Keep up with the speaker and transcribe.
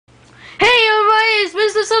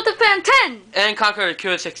episode of Fan 10! And Conquer the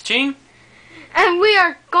Cure 16. And we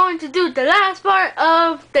are going to do the last part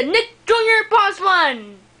of the Nick Jr. Boss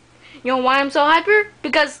One! You know why I'm so hyper?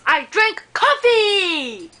 Because I drank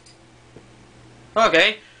coffee!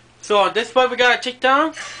 Okay, so on this part we gotta check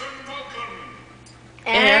down.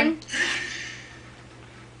 And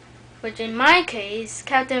which in my case,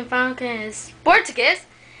 Captain Falcon is Sporticus,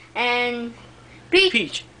 and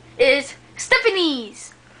Peach is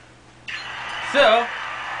Stephanie's. So,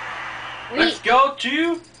 let's go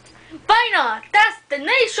to Final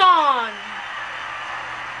Destination!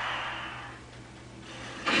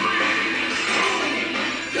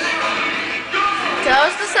 Tell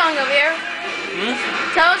us the song over here.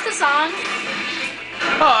 Tell us the song.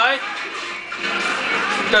 Alright.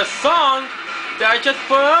 The song that I just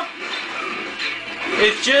put up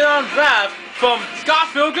is Gideon's Wrath from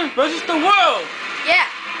Pilgrim vs. the World. Yeah.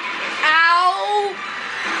 Ow!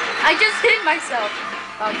 I just hit myself.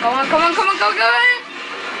 Oh, come on, come on, come on, go, go!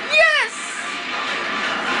 Yes!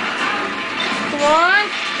 Come on.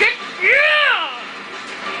 Get, yeah!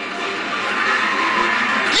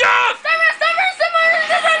 Yes! Summer, summer, summer,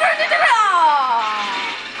 summer, summer, summer!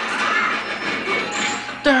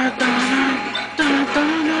 Dun, dun, dun,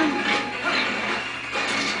 dun, dun.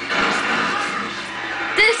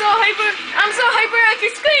 This is so hyper. I'm so hyper I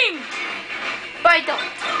can scream. But I don't.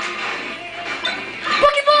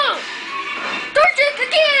 Pokeball! Torchic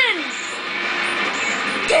again!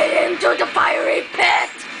 Get into the fiery pit!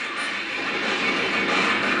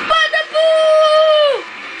 Badaboo!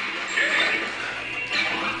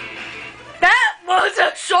 That was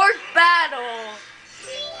a short battle.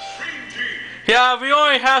 Yeah, we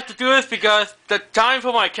only have to do this because the time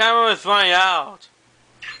for my camera is running out.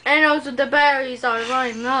 And also the batteries are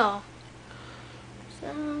running low.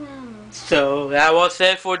 So that was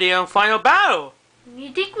it for the final battle.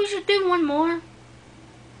 You think we should do one more?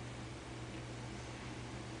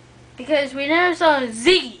 Because we never saw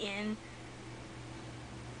Gideon.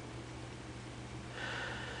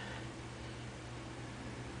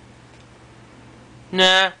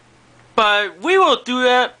 Nah, but we will do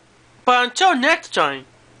that. But until next time.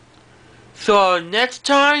 So next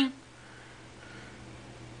time,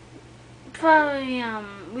 Probably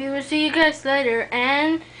we will see you guys later,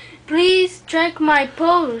 and please check my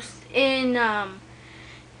post in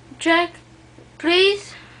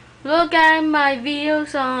please look at my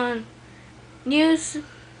videos on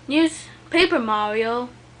Paper Mario,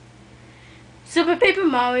 Super Paper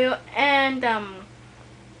Mario, and I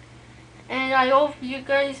hope you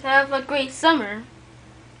guys have a great summer.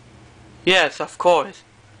 yes, of course.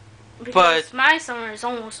 Because But my summer is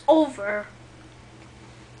almost over.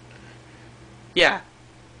 yeah.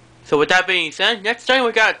 So with that being said, next time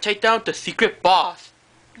we gotta take down the secret boss.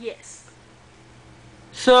 Yes.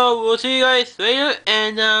 So we'll see you guys later,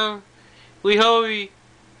 and we hope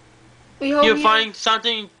you find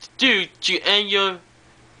something to do to end your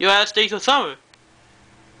last days of summer.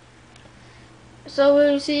 So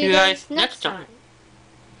we'll see you guys guys next next time.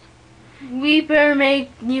 time. We better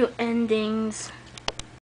make new endings.